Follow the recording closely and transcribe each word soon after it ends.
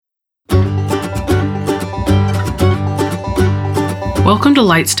Welcome to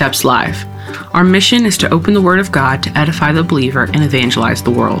Light Steps Live. Our mission is to open the Word of God to edify the believer and evangelize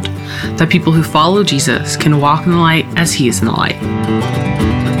the world, that people who follow Jesus can walk in the light as He is in the light.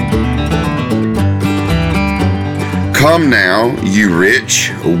 Come now, you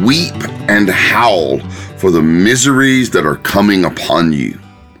rich, weep and howl for the miseries that are coming upon you.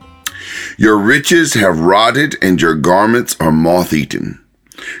 Your riches have rotted and your garments are moth-eaten.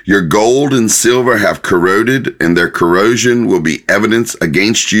 Your gold and silver have corroded, and their corrosion will be evidence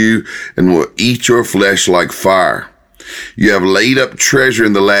against you and will eat your flesh like fire. You have laid up treasure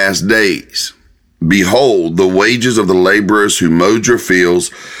in the last days. Behold, the wages of the laborers who mowed your fields,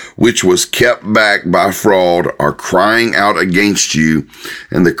 which was kept back by fraud, are crying out against you,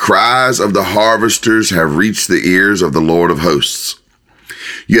 and the cries of the harvesters have reached the ears of the Lord of hosts.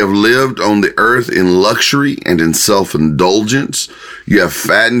 You have lived on the earth in luxury and in self-indulgence. You have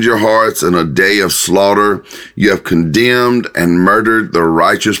fattened your hearts in a day of slaughter. You have condemned and murdered the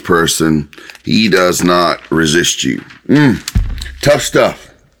righteous person. He does not resist you. Tough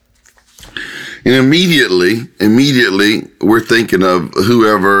stuff. And immediately, we're thinking of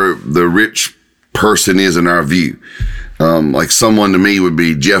whoever the rich person is in our view. Like someone to me would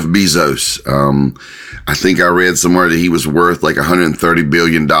be Jeff Bezos. I think I read somewhere that he was worth like $130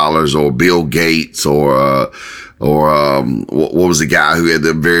 billion, or Bill Gates, or what was the guy who had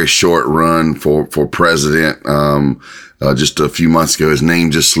the very short run for president, just a few months ago? His name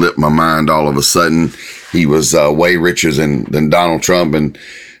just slipped my mind all of a sudden. He was, way richer than Donald Trump, and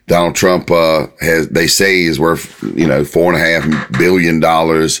Donald Trump, they say is worth, $4.5 billion.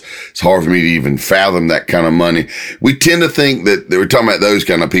 It's hard for me to even fathom that kind of money. We tend to think that we're talking about those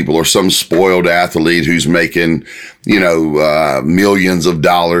kind of people, or some spoiled athlete who's making, millions of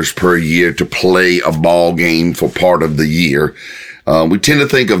dollars per year to play a ball game for part of the year. We tend to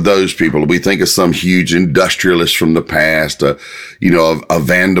think of those people. We think of some huge industrialist from the past, a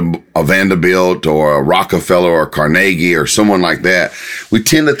Vanderbilt or a Rockefeller or Carnegie or someone like that. We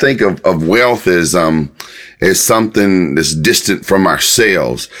tend to think of wealth as something that's distant from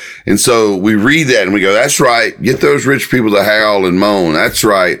ourselves. And so we read that and we go, that's right. Get those rich people to howl and moan. That's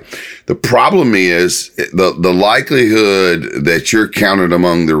right. The problem is the likelihood that you're counted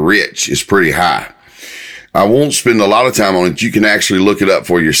among the rich is pretty high. I won't spend a lot of time on it. You can actually look it up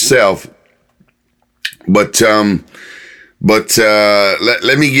for yourself. But let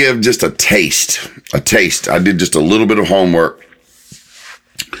me give just a taste. I did just a little bit of homework.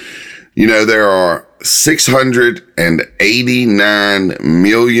 There are 689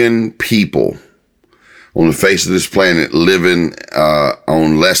 million people on the face of this planet living,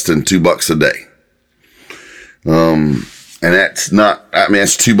 on less than $2 a day. And that's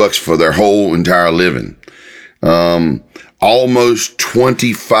 $2 for their whole entire living. Almost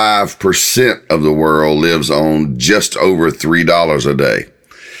 25% of the world lives on just over $3 a day.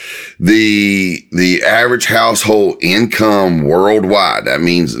 The average household income worldwide, that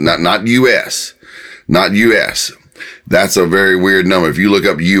means not US. That's a very weird number. If you look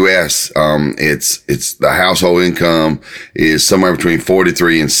up US, it's the household income is somewhere between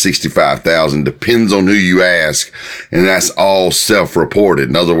 43 and 65,000, depends on who you ask, and that's all self-reported.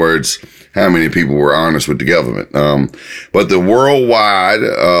 In other words, how many people were honest with the government. But the worldwide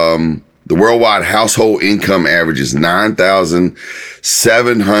household income average is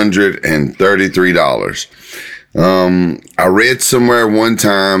 $9,733. I read somewhere one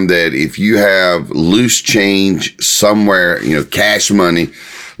time that if you have loose change somewhere, cash money,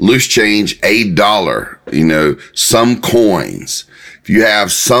 loose change, $1, some coins. If you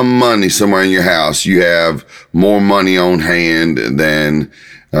have some money somewhere in your house, you have more money on hand than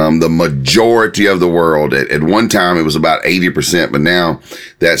the majority of the world. At one time, it was about 80%, but now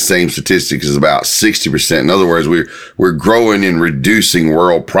that same statistic is about 60%. In other words, we're growing and reducing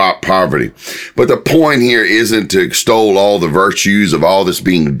world poverty. But the point here isn't to extol all the virtues of all this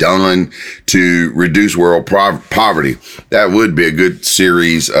being done to reduce world poverty. That would be a good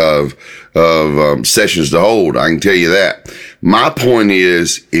series of sessions to hold. I can tell you that. My point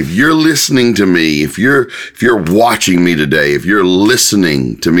is, if you're listening to me, if you're watching me today, if you're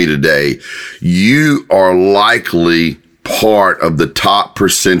listening to me today, you are likely part of the top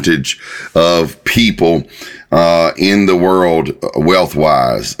percentage of people in the world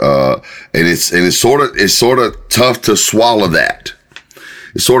wealth-wise. And it's sort of tough to swallow that.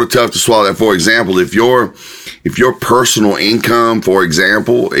 It's sort of tough to swallow that. For example, if your personal income, for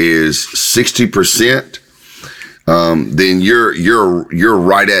example, is 60%, then you're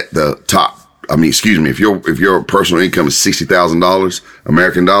right at the top. If your personal income is $60,000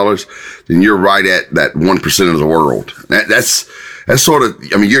 American dollars, then you're right at that 1% of the world. That's sort of,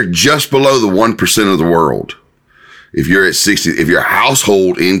 you're just below the 1% of the world. if you're at 60, if your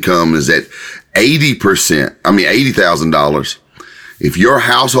household income is at $80,000, if your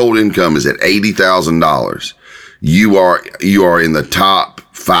household income is at $80,000, you are in the top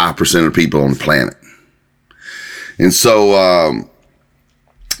 5% of people on the planet. And so,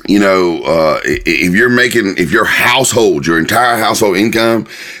 if your household, your entire household income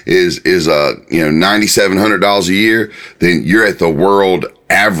is $9,700 a year, then you're at the world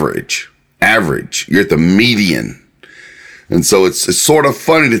average. You're at the median. And so it's sort of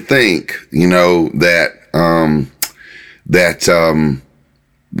funny to think, that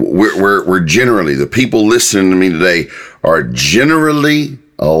we're generally, the people listening to me today are generally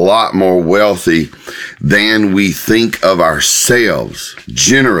a lot more wealthy than we think of ourselves.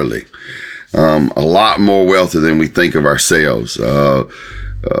 Generally, a lot more wealthy than we think of ourselves.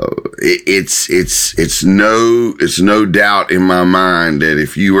 It's no doubt in my mind that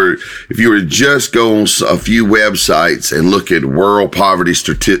if you were to just go on a few websites and look at world poverty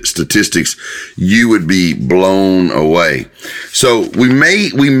statistics, you would be blown away. So we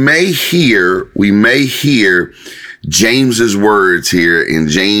may hear James's words here in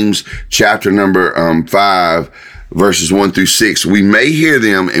James chapter number 5, verses 1 through 6. We may hear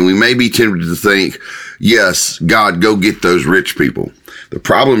them and we may be tempted to think, yes, God, go get those rich people. The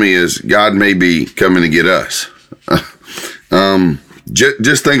problem is God may be coming to get us.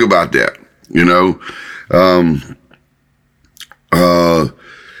 Just think about that.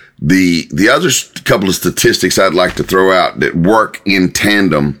 The other couple of statistics I'd like to throw out that work in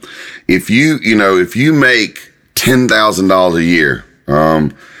tandem. If you make $10,000 a year,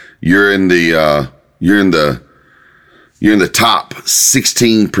 you're in the top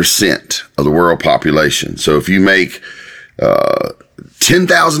 16% of the world population. So if you make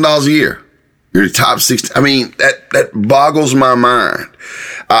 $10,000 a year, you're the top 16. I mean, that boggles my mind.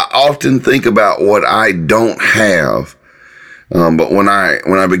 I often think about what I don't have. But when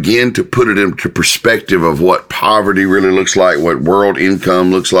I begin to put it into perspective of what poverty really looks like, what world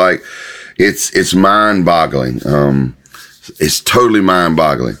income looks like, it's mind-boggling. It's totally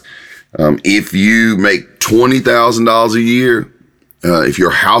mind-boggling. If you make $20,000 a year, if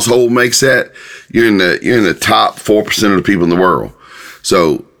your household makes that, you're in the top 4% of the people in the world.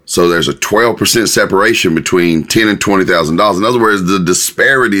 So there's a 12% separation between $10,000 and $20,000. In other words, the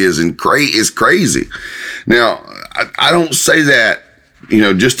disparity is crazy. Now, I don't say that,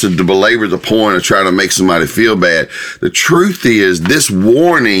 just to belabor the point or try to make somebody feel bad. The truth is, this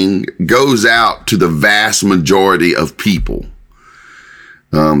warning goes out to the vast majority of people.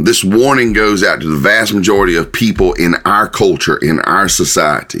 This warning goes out to the vast majority of people in our culture, in our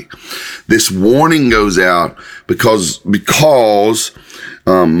society. This warning goes out because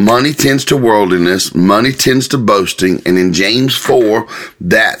money tends to worldliness, money tends to boasting, and in James 4,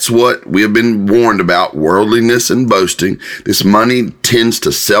 that's what we have been warned about, worldliness and boasting. This money tends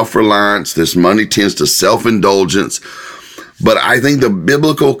to self-reliance, this money tends to self-indulgence. But I think the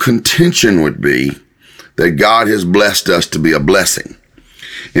biblical contention would be that God has blessed us to be a blessing.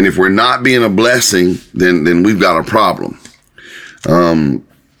 And if we're not being a blessing, then we've got a problem.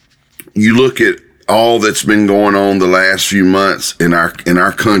 You look at all that's been going on the last few months in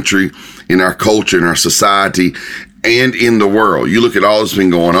our country, in our culture, in our society, and in the world. You look at all that's been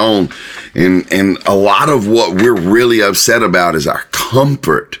going on, and a lot of what we're really upset about is our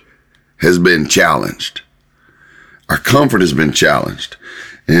comfort has been challenged. Our comfort has been challenged.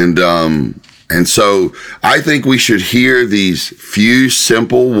 And so I think we should hear these few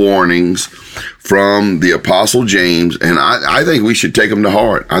simple warnings from the Apostle James, and I think we should take them to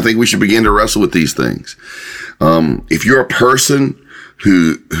heart. I think we should begin to wrestle with these things. If you're a person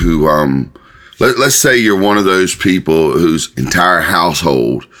who let's say you're one of those people whose entire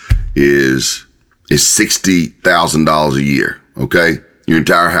household is $60,000 a year, okay? Your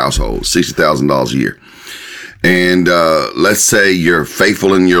entire household, $60,000 a year. And let's say you're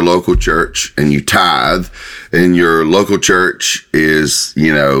faithful in your local church and you tithe, and your local church is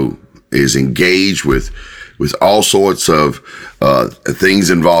engaged with all sorts of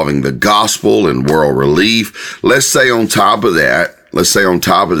things involving the gospel and world relief. Let's say on top of that,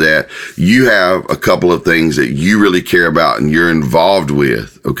 you have a couple of things that you really care about and you're involved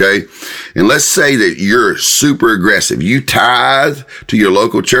with, okay? And let's say that you're super aggressive. You tithe to your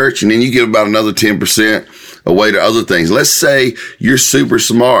local church and then you give about another 10% away to other things. Let's say you're super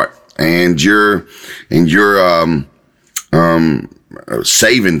smart and you're saving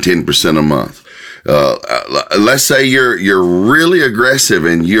 10% a month. Let's say you're really aggressive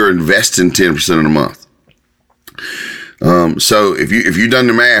and you're investing 10% of the month. So if you've done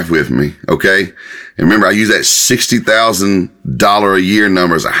the math with me, okay, And remember, I use that $60,000 a year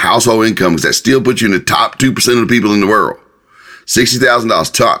number as a household income because that still puts you in the top 2% of the people in the world.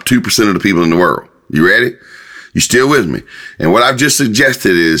 $60,000, top 2% of the people in the world. You ready? You still with me? And what I've just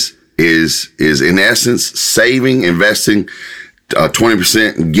suggested is in essence, saving, investing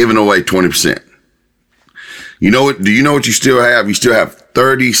 20% and giving away 20%. You know what? Do you know what you still have? You still have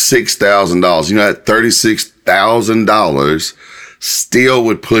 $36,000. You know that $36,000 still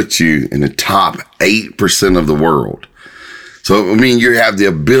would put you in the top 8% of the world. So, I mean, you have the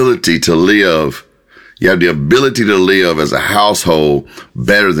ability to live. You have the ability to live as a household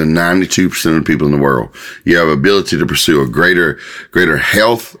better than 92% of the people in the world. You have the ability to pursue a greater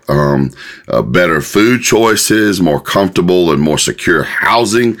health, better food choices, more comfortable and more secure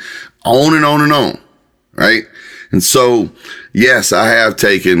housing, on and on and on. Right? And so, yes, I have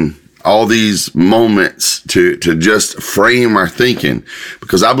taken all these moments to just frame our thinking,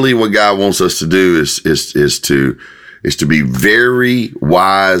 because I believe what God wants us to do is to be very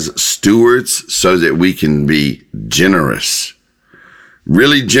wise stewards so that we can be generous,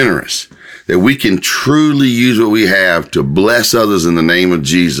 really generous, that we can truly use what we have to bless others in the name of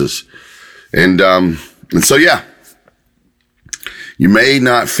Jesus. And so, yeah, you may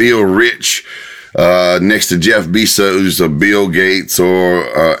not feel rich next to Jeff Bezos or Bill Gates or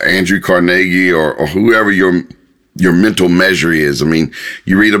Andrew Carnegie or whoever your mental measure is. I mean,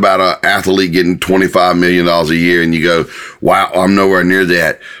 you read about an athlete getting $25 million a year and you go, wow, I'm nowhere near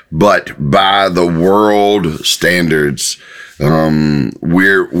that. But by the world standards,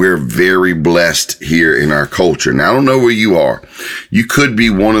 we're very blessed here in our culture. Now, I don't know where you are. You could be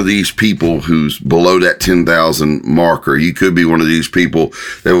one of these people who's below that 10,000 marker. You could be one of these people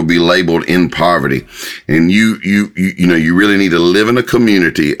that will be labeled in poverty. And you really need to live in a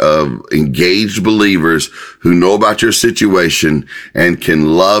community of engaged believers who know about your situation and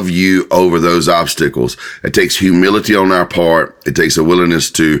can love you over those obstacles. It takes humility on our part. It takes a willingness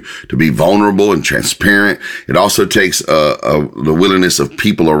to be vulnerable and transparent. It also takes the willingness of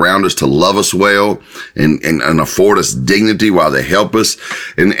people around us to love us well and afford us dignity while they help us.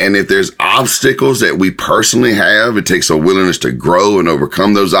 And if there's obstacles that we personally have, it takes a willingness to grow and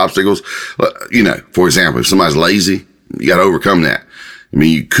overcome those obstacles. For example, if somebody's lazy, you got to overcome that. I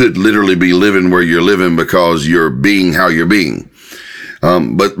mean, you could literally be living where you're living because you're being how you're being.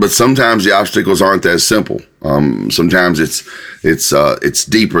 But sometimes the obstacles aren't that simple. Sometimes it's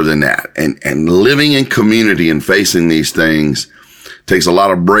deeper than that. And living in community and facing these things takes a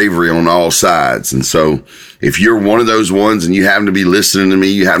lot of bravery on all sides. And so if you're one of those ones and you happen to be listening to me,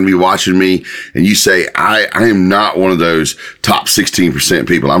 you happen to be watching me, and you say, I am not one of those top 16%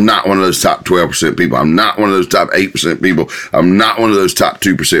 people. I'm not one of those top 12% people. I'm not one of those top 8% people. I'm not one of those top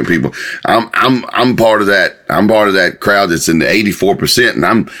 2% people. I'm part of that. I'm part of that crowd that's in the 84%,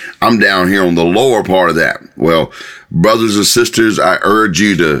 and I'm down here on the lower part of that. Well, brothers and sisters, I urge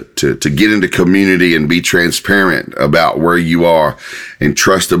you to get into community and be transparent about where you are, and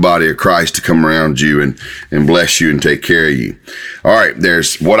trust the body of Christ to come around you and bless you and take care of you. All right.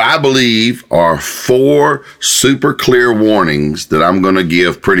 There's what I believe are 4 super clear warnings that I'm going to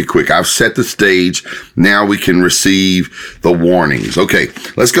give pretty quick. I've set the stage. Now we can receive the warnings. Okay.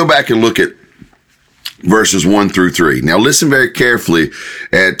 Let's go back and look at verses 1 through 3. Now listen very carefully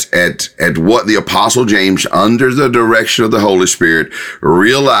at what the Apostle James, under the direction of the Holy Spirit,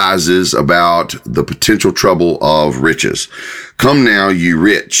 realizes about the potential trouble of riches. Come now, you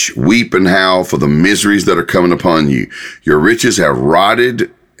rich, weep and howl for the miseries that are coming upon you. Your riches have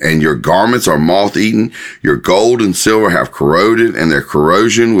rotted, and your garments are moth-eaten. Your gold and silver have corroded, and their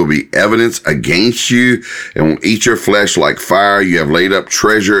corrosion will be evidence against you and will eat your flesh like fire. You have laid up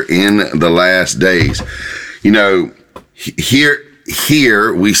treasure in the last days. Here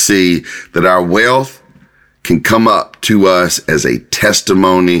we see that our wealth can come up to us as a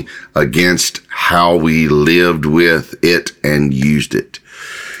testimony against how we lived with it and used it.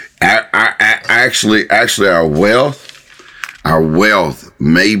 Actually, our wealth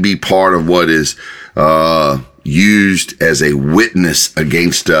may be part of what is used as a witness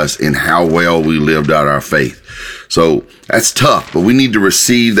against us in how well we lived out our faith. So that's tough, but we need to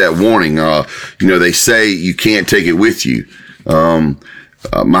receive that warning. They say you can't take it with you.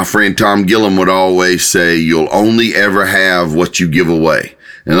 My friend Tom Gillum would always say, you'll only ever have what you give away.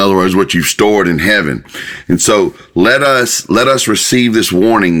 In other words, what you've stored in heaven. And so let us receive this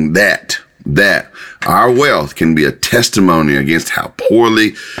warning that that our wealth can be a testimony against how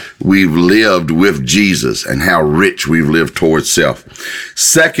poorly we've lived with Jesus and how rich we've lived towards self.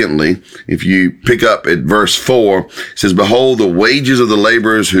 Secondly, if you pick up at verse 4, it says, behold, the wages of the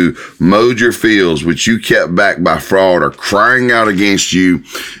laborers who mowed your fields, which you kept back by fraud, are crying out against you,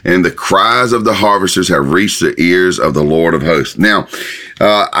 and the cries of the harvesters have reached the ears of the Lord of hosts. Now,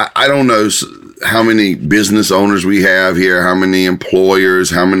 I don't know how many business owners we have here, how many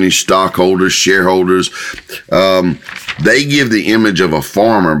employers, how many stockholders, shareholders. They give the image of a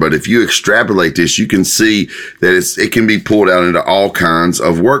farmer, but if you extrapolate this, you can see that it can be pulled out into all kinds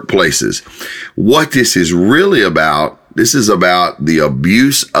of workplaces. What this is really about, this is about the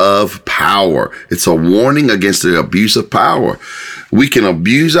abuse of power. It's a warning against the abuse of power. We can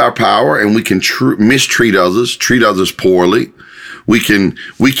abuse our power and we can mistreat others, treat others poorly. We can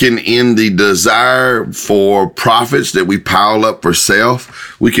in the desire for profits that we pile up for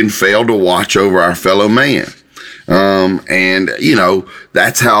self, we can fail to watch over our fellow man. And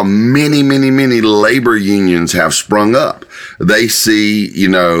that's how many labor unions have sprung up. They see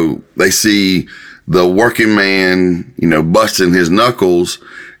the working man, busting his knuckles,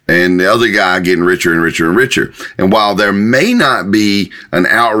 and the other guy getting richer and richer and richer. And while there may not be an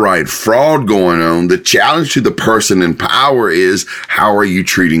outright fraud going on, the challenge to the person in power is, how are you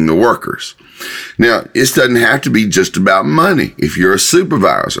treating the workers? Now, it doesn't have to be just about money. If you're a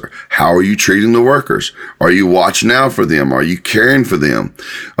supervisor, how are you treating the workers? Are you watching out for them? Are you caring for them?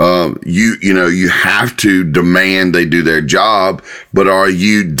 You have to demand they do their job, but are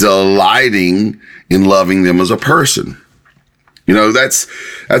you delighting in loving them as a person?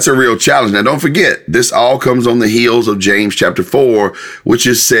 That's a real challenge. Now, don't forget, this all comes on the heels of James chapter 4, which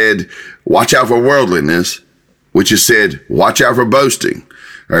is said, watch out for worldliness, which is said, watch out for boasting.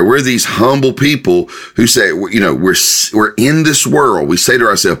 All right, we're these humble people who say, we're in this world. We say to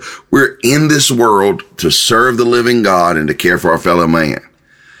ourselves, we're in this world to serve the living God and to care for our fellow man.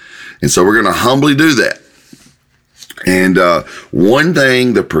 And so we're going to humbly do that. And one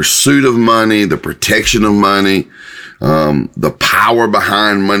thing, the pursuit of money, the protection of money, the power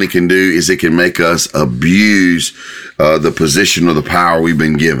behind money can do is it can make us abuse the position or the power we've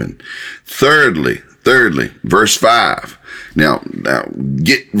been given. Thirdly, verse 5. Now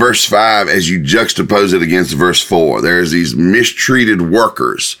get verse 5 as you juxtapose it against verse 4. There's these mistreated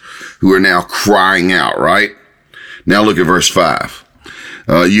workers who are now crying out, right? Now look at verse 5.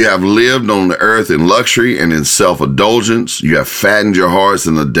 You have lived on the earth in luxury and in self-indulgence. You have fattened your hearts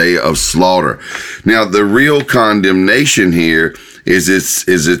in the day of slaughter. Now, the real condemnation here is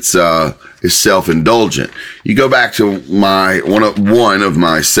self-indulgent. You go back to one of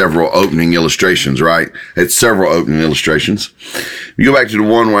my several opening illustrations, right? It's several opening illustrations. You go back to the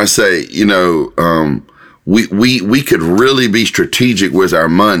one where I say, we could really be strategic with our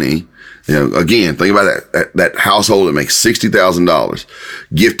money. Again, think about that household that makes $60,000.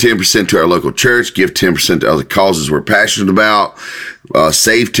 Give 10% to our local church. Give 10% to other causes we're passionate about.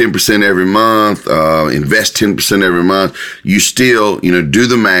 Save 10% every month. Invest 10% every month. You still, do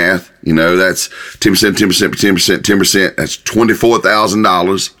the math. That's 10%, 10%, 10%, 10%. That's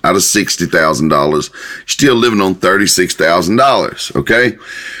 $24,000 out of $60,000. Still living on $36,000. Okay.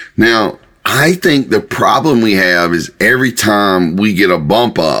 Now, I think the problem we have is every time we get a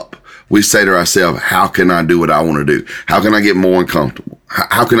bump up, we say to ourselves, how can I do what I want to do? How can I get more uncomfortable?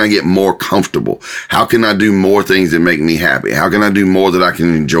 How can I get more comfortable? How can I do more things that make me happy? How can I do more that I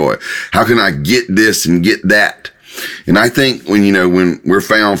can enjoy? How can I get this and get that? And I think when we're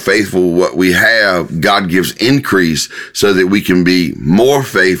found faithful what we have, God gives increase so that we can be more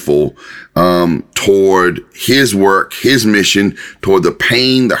faithful toward his work, his mission, toward the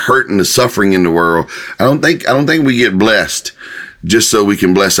pain, the hurt, and the suffering in the world. I don't think we get blessed just so we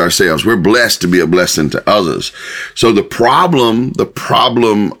can bless ourselves. We're blessed to be a blessing to others. So the problem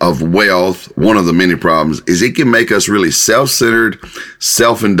of wealth, one of the many problems, is it can make us really self-centered,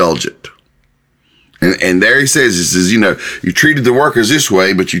 self-indulgent. And there he says, you treated the workers this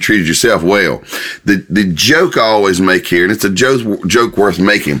way, but you treated yourself well. The joke I always make here, and it's a joke worth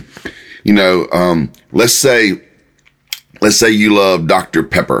making, let's say you love Dr.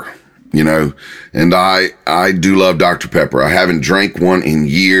 Pepper. And I do love Dr. Pepper. I haven't drank one in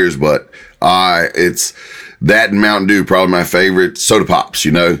years, but it's that and Mountain Dew, probably my favorite soda pops,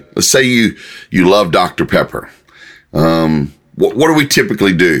 Let's say you love Dr. Pepper. What do we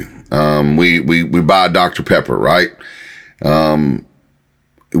typically do? We buy Dr. Pepper, right?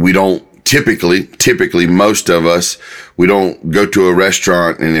 We don't typically most of us, we don't go to a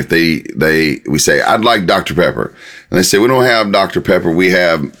restaurant and if we say, I'd like Dr. Pepper. and they say, we don't have Dr. Pepper, we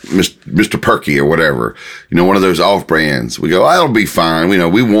have Mr. Perky or whatever, one of those off brands. We go, that'll be fine.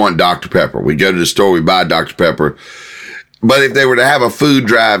 We want Dr. Pepper. We go to the store, we buy Dr. Pepper. But if they were to have a food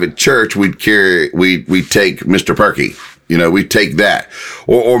drive at church, we'd take Mr. Perky. We take that.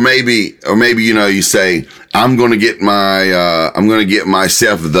 Or maybe, you say, I'm going to get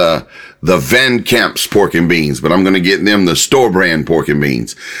myself the Van Camp's pork and beans, but I'm going to get them the store brand pork and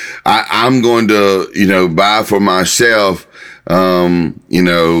beans. I'm going to, buy for myself,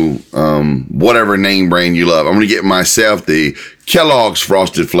 whatever name brand you love. I'm going to get myself the Kellogg's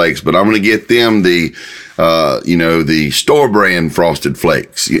Frosted Flakes, but I'm going to get them the store brand Frosted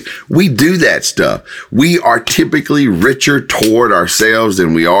Flakes. We do that stuff. We are typically richer toward ourselves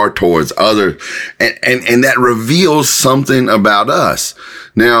than we are towards others. And that reveals something about us.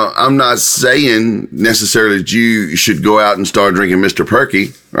 Now, I'm not saying necessarily that you should go out and start drinking Mr.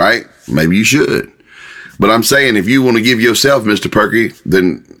 Perky, right? Maybe you should. But I'm saying if you want to give yourself Mr. Perky,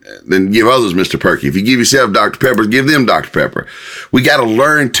 then give others Mr. Perky. If you give yourself Dr. Pepper, give them Dr. Pepper. We got to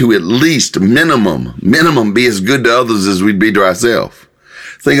learn to at least minimum be as good to others as we'd be to ourselves.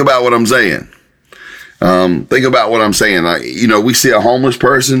 Think about what I'm saying. We see a homeless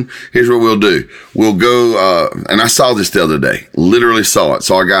person. Here's what we'll do. We'll go, and I saw this the other day, literally saw it.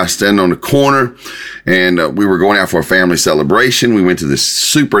 Saw a guy standing on the corner, and we were going out for a family celebration. We went to this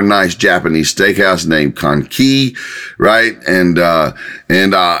super nice Japanese steakhouse named Kanki, right? And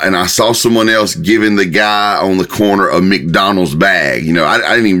I saw someone else giving the guy on the corner a McDonald's bag. I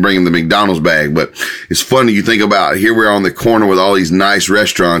didn't even bring him the McDonald's bag, but it's funny. You think about here we're on the corner with all these nice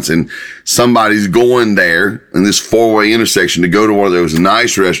restaurants, and somebody's going there in this four-way intersection to go to one of those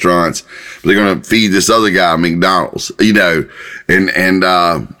nice restaurants. They're going to feed this other guy McDonald's, and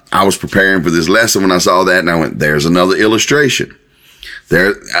I was preparing for this lesson when I saw that, and I went, there's another illustration.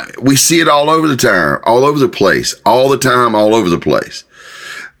 There, we see it all over the time, all over the place, all the time, all over the place.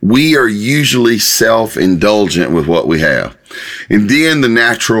 We are usually self-indulgent with what we have. And then the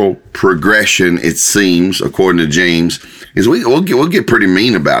natural progression, it seems, according to James, is we'll get pretty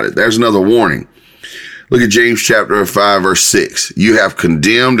mean about it. There's another warning. Look at James chapter 5, verse 6. You have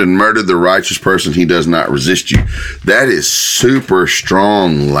condemned and murdered the righteous person. He does not resist you. That is super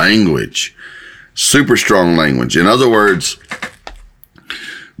strong language. Super strong language. In other words,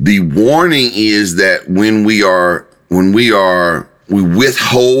 the warning is that when we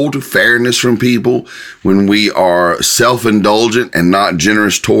withhold fairness from people, when we are self-indulgent and not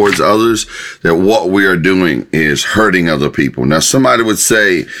generous towards others, that what we are doing is hurting other people. Now, somebody would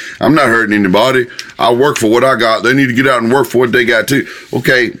say, I'm not hurting anybody. I work for what I got. They need to get out and work for what they got too.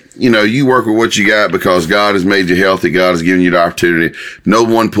 Okay, you work with what you got because God has made you healthy. God has given you the opportunity. No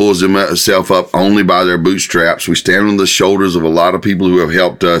one pulls himself up only by their bootstraps. We stand on the shoulders of a lot of people who have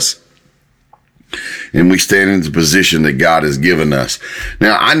helped us. And we stand in the position that God has given us.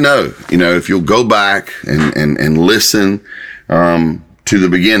 Now, I know, if you'll go back and listen to the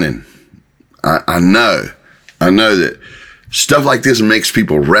beginning, I know that stuff like this makes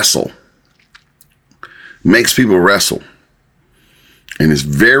people wrestle. And it's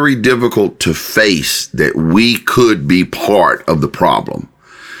very difficult to face that we could be part of the problem.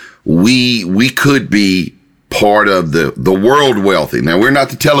 We could be part of the world wealthy. Now, we're not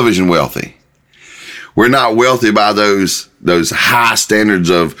the television wealthy. We're not wealthy by those high standards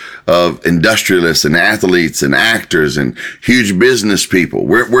of industrialists and athletes and actors and huge business people.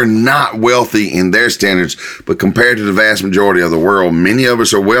 We're not wealthy in their standards, but compared to the vast majority of the world, many of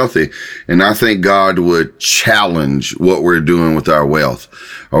us are wealthy. And I think God would challenge what we're doing with our wealth.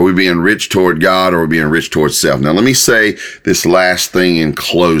 Are we being rich toward God, or are we being rich toward self? Now, let me say this last thing in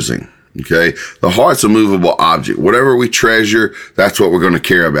closing. Okay. The heart's a movable object. Whatever we treasure, that's what we're going to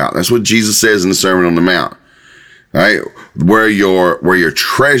care about. That's what Jesus says in the Sermon on the Mount. Right? Where your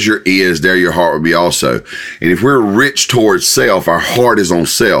treasure is, there your heart will be also. And if we're rich towards self, our heart is on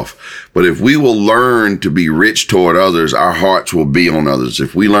self. But if we will learn to be rich toward others, our hearts will be on others.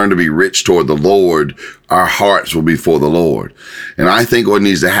 If we learn to be rich toward the Lord, our hearts will be for the Lord. And I think what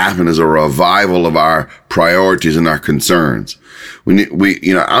needs to happen is a revival of our priorities and our concerns.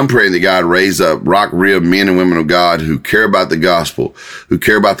 I'm praying that God raise up rock-ribbed men and women of God who care about the gospel, who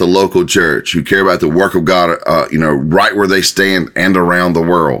care about the local church, who care about the work of God, right where they stand and around the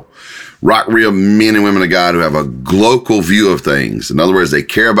world. Rock-ribbed men and women of God who have a local view of things. In other words, they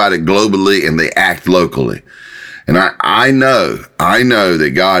care about it globally and they act locally. And I know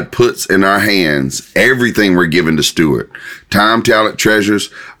that God puts in our hands everything we're given to steward. Time, talent, treasures,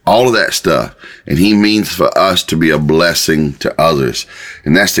 all of that stuff. And he means for us to be a blessing to others.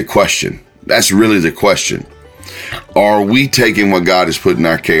 And that's the question. That's really the question. Are we taking what God has put in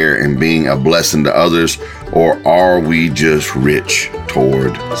our care and being a blessing to others, or are we just rich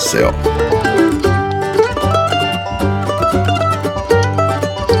toward self?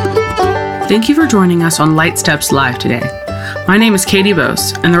 Thank you for joining us on Light Steps Live today. My name is Katie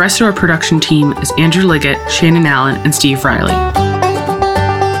Bose, and the rest of our production team is Andrew Liggett, Shannon Allen, and Steve Riley.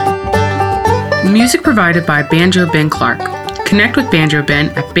 Music provided by Banjo Ben Clark. Connect with Banjo Ben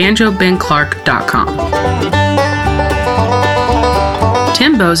at banjobenclark.com.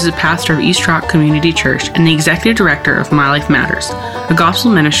 Tim Bose is a pastor of East Rock Community Church and the executive director of My Life Matters, a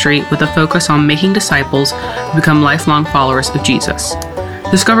gospel ministry with a focus on making disciples who become lifelong followers of Jesus.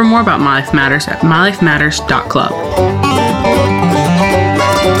 Discover more about My Life Matters at mylifematters.club.